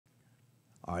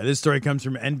All right, this story comes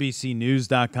from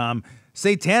NBCnews.com.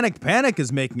 Satanic panic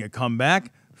is making a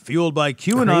comeback, fueled by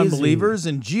QAnon believers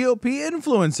and GOP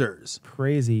influencers.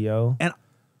 Crazy, yo. And,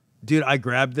 dude, I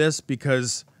grabbed this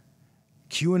because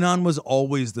QAnon was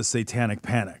always the satanic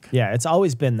panic. Yeah, it's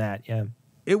always been that, yeah.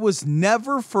 It was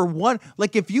never for one...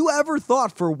 Like, if you ever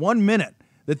thought for 1 minute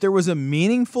that there was a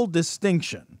meaningful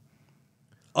distinction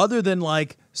other than,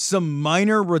 like, some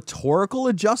minor rhetorical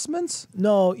adjustments...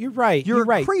 No, you're right. You're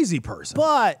right. a crazy person.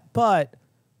 But...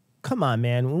 Come on,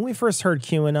 man. When we first heard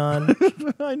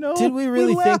QAnon, I know. Did we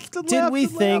really think? Did we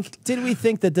laughed.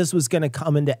 think that this was going to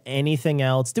come into anything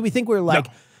else? Did we think we were like,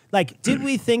 No. Did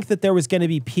we think that there was going to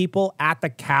be people at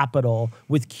the Capitol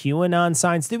with QAnon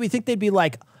signs? Did we think they'd be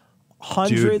like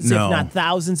hundreds, Dude, no. if not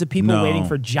thousands, of people No. waiting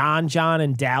for John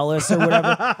in Dallas or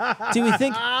whatever? Did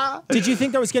you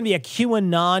think there was going to be a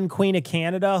QAnon Queen of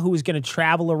Canada who was going to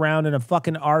travel around in a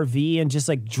fucking RV and just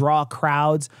like draw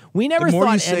crowds? We never The more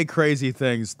thought you say crazy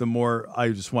things, the more I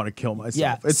just want to kill myself.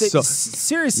 Yeah, It's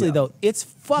seriously though, it's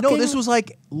fucking. No, this was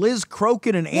like Liz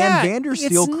Crokin and Ann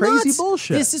Vandersteel it's crazy nuts.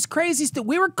 bullshit. This is crazy stuff.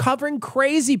 We were covering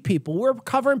crazy people. We were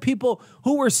covering people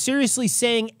who were seriously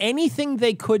saying anything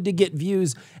they could to get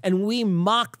views, and we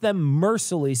mocked them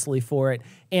mercilessly for it.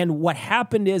 And what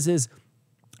happened is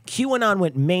QAnon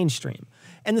went mainstream.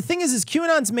 And the thing is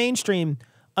QAnon's mainstream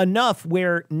enough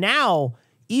where now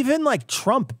even like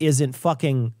Trump isn't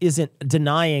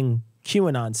denying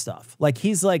QAnon stuff. Like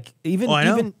he's like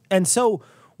even and so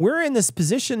we're in this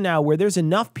position now where there's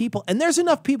enough people, and there's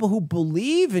enough people who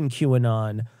believe in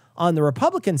QAnon on the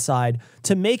Republican side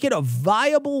to make it a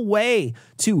viable way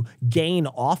to gain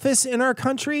office in our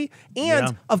country.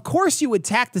 And of course you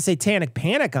attack the satanic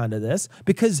panic onto this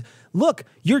because look,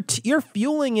 you're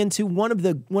fueling into one of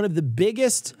the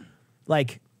biggest,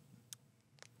 like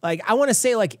I want to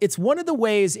say, like, it's one of the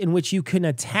ways in which you can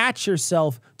attach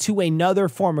yourself to another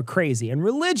form of crazy. And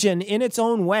religion, in its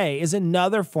own way, is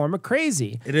another form of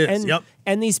crazy. It is,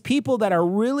 And these people that are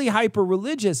really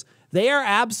hyper-religious, they are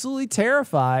absolutely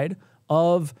terrified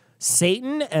of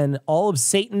Satan and all of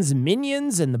Satan's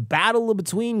minions and the battle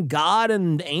between God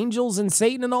and angels and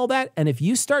Satan and all that. And if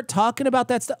you start talking about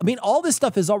that stuff, I mean, all this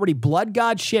stuff is already blood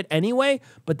god shit anyway,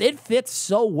 but it fits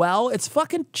so well. It's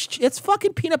fucking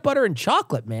peanut butter and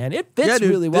chocolate, man. It fits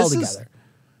really well together.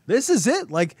 This is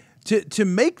it. Like to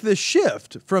make the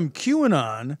shift from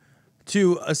QAnon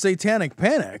to a satanic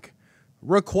panic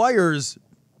requires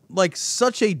like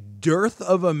such a dearth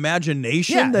of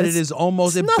imagination that it is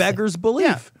almost, it beggars belief.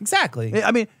 Yeah, exactly.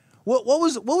 I mean, what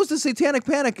was the satanic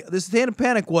panic? The satanic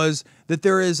panic was that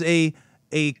there is a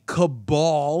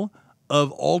cabal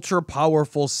of ultra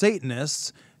powerful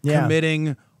Satanists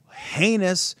committing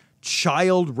heinous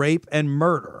child rape and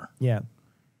murder. Yeah.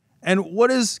 And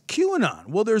what is QAnon?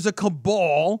 Well, there's a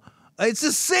cabal. It's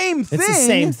the same thing. It's the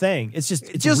same thing. It's just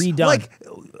redone. Like,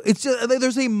 it's just,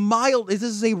 there's a mild, this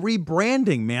is a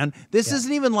rebranding, man. This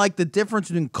isn't even like the difference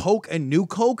between Coke and New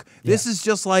Coke. This is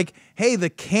just like, hey, the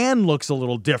can looks a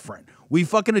little different. We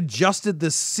fucking adjusted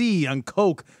the C on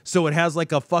Coke so it has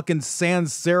like a fucking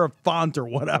sans serif font or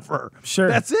whatever. Sure.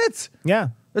 That's it. Yeah.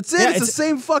 That's it. It's the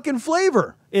same fucking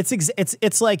flavor.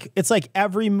 It's like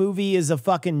every movie is a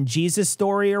fucking Jesus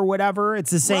story or whatever.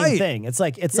 It's the same thing. It's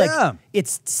like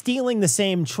it's stealing the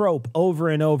same trope over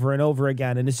and over and over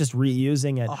again, and it's just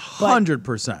reusing it.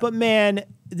 100%. But man,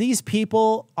 these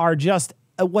people are just.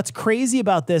 What's crazy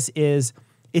about this is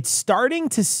it's starting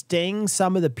to sting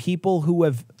some of the people who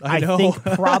have, I think,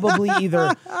 probably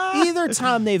either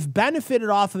Tom, they've benefited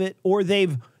off of it or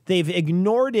they've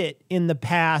ignored it in the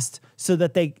past so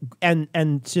that they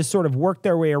and just sort of worked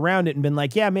their way around it and been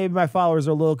like, yeah, maybe my followers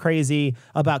are a little crazy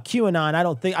about QAnon.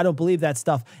 I don't believe that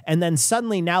stuff. And then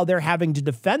suddenly now they're having to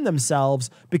defend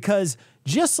themselves because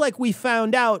just like we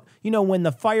found out, when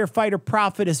the firefighter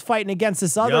prophet is fighting against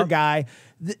this other guy,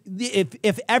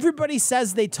 if everybody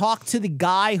says they talk to the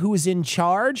guy who's in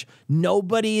charge,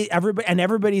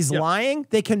 everybody's lying,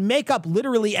 they can make up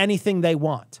literally anything they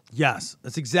want. Yes,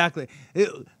 that's exactly.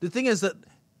 The thing is that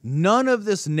none of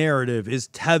this narrative is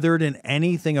tethered in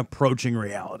anything approaching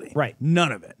reality. Right.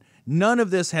 None of it. None of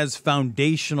this has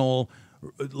foundational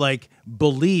like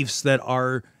beliefs that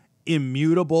are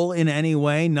immutable in any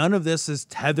way. None of this is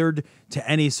tethered to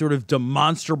any sort of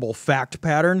demonstrable fact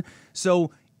pattern.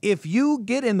 So if you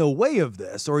get in the way of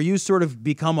this, or you sort of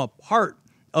become a part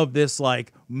of this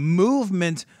like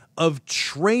movement of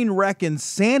train wreck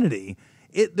insanity,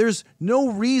 there's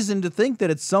no reason to think that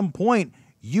at some point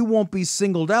you won't be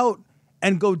singled out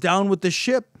and go down with the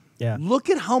ship. Yeah. Look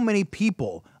at how many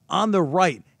people on the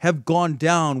right have gone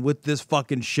down with this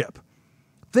fucking ship.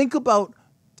 Think about,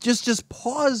 just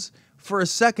pause for a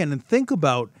second and think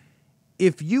about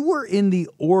if you were in the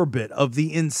orbit of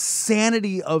the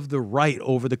insanity of the right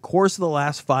over the course of the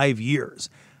last 5 years,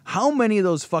 how many of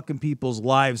those fucking people's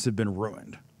lives have been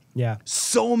ruined? Yeah.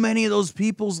 So many of those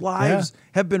people's lives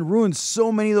have been ruined.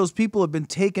 So many of those people have been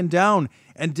taken down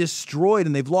and destroyed,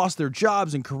 and they've lost their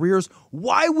jobs and careers.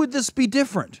 Why would this be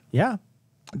different? Yeah.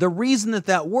 The reason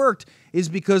that worked is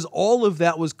because all of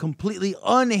that was completely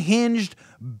unhinged,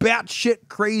 batshit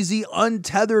crazy,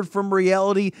 untethered from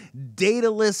reality,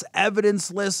 dataless,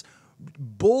 evidenceless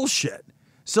bullshit.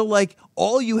 So, like,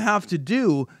 all you have to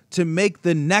do to make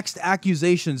the next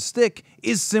accusation stick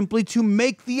is simply to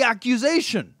make the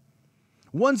accusation.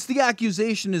 Once the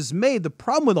accusation is made, the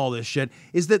problem with all this shit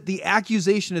is that the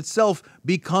accusation itself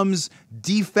becomes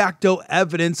de facto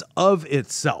evidence of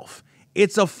itself.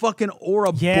 It's a fucking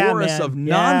Ouroboros of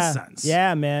nonsense.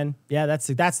 Yeah, man. Yeah,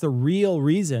 that's the real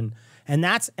reason. And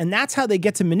that's how they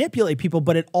get to manipulate people,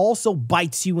 but it also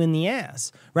bites you in the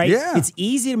ass, right? Yeah. It's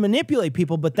easy to manipulate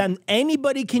people, but then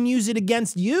anybody can use it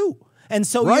against you. And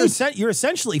so you're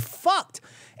essentially fucked.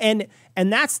 And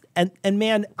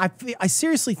man, I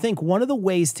seriously think one of the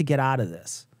ways to get out of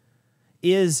this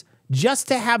is just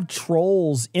to have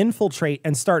trolls infiltrate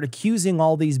and start accusing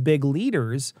all these big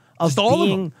leaders of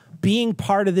being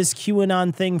part of this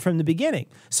QAnon thing from the beginning.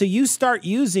 So you start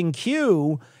using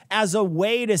Q as a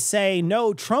way to say,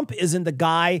 no, Trump isn't the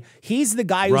guy. He's the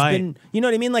guy who's been, you know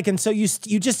what I mean? Like, and so you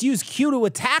just use Q to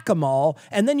attack them all,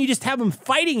 and then you just have them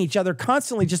fighting each other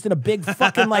constantly, just in a big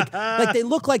fucking like they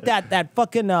look like that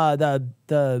fucking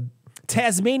the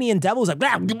Tasmanian devil's like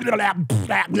that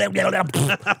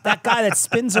guy that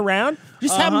spins around.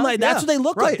 Just have them like that's what they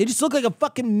look like. They just look like a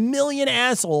fucking million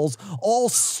assholes all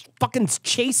fucking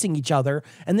chasing each other,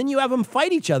 and then you have them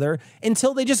fight each other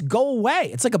until they just go away.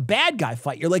 It's like a bad guy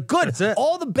fight. You're like, good,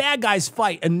 all the bad guys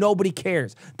fight and nobody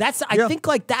cares. I think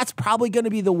like that's probably going to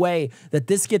be the way that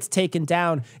this gets taken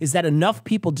down, is that enough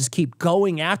people just keep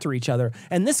going after each other.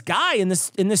 And this guy in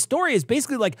this story is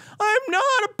basically like, I'm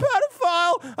not a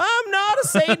pedophile. I'm not a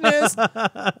Satanist.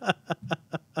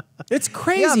 It's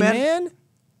crazy, man.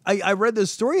 I read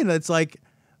this story and it's like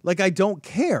I don't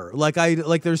care. Like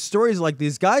there's stories like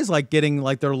these guys like getting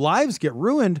like their lives get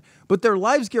ruined, but their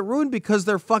lives get ruined because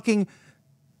they're fucking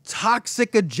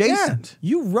toxic adjacent. Yeah,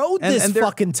 you rode this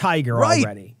fucking tiger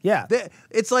already. Yeah.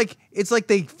 It's like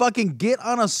they fucking get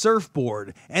on a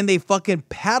surfboard and they fucking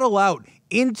paddle out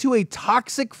into a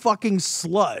toxic fucking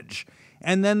sludge.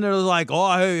 And then they're like,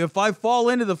 oh, hey, if I fall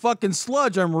into the fucking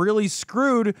sludge, I'm really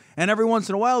screwed. And every once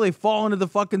in a while, they fall into the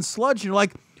fucking sludge. And you're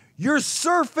like, you're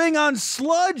surfing on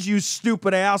sludge, you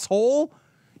stupid asshole.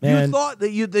 Man. You thought that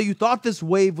you thought this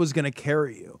wave was going to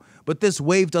carry you. But this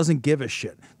wave doesn't give a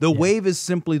shit. The wave is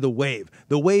simply the wave.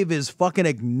 The wave is fucking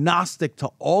agnostic to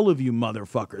all of you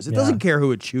motherfuckers. It doesn't care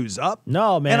who it chews up.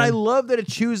 No, man. And I love that it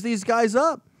chews these guys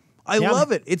up. I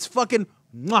love it. It's fucking...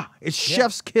 Mwah, it's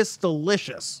chef's kiss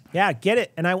delicious. Yeah, get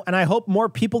it. And I hope more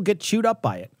people get chewed up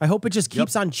by it. I hope it just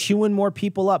keeps on chewing more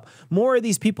people up. More of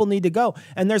these people need to go.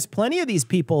 And there's plenty of these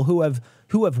people who have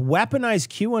weaponized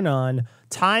QAnon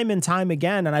time and time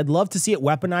again. And I'd love to see it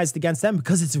weaponized against them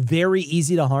because it's very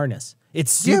easy to harness.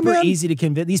 It's super easy to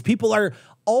convince. These people are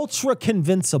ultra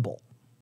convincible.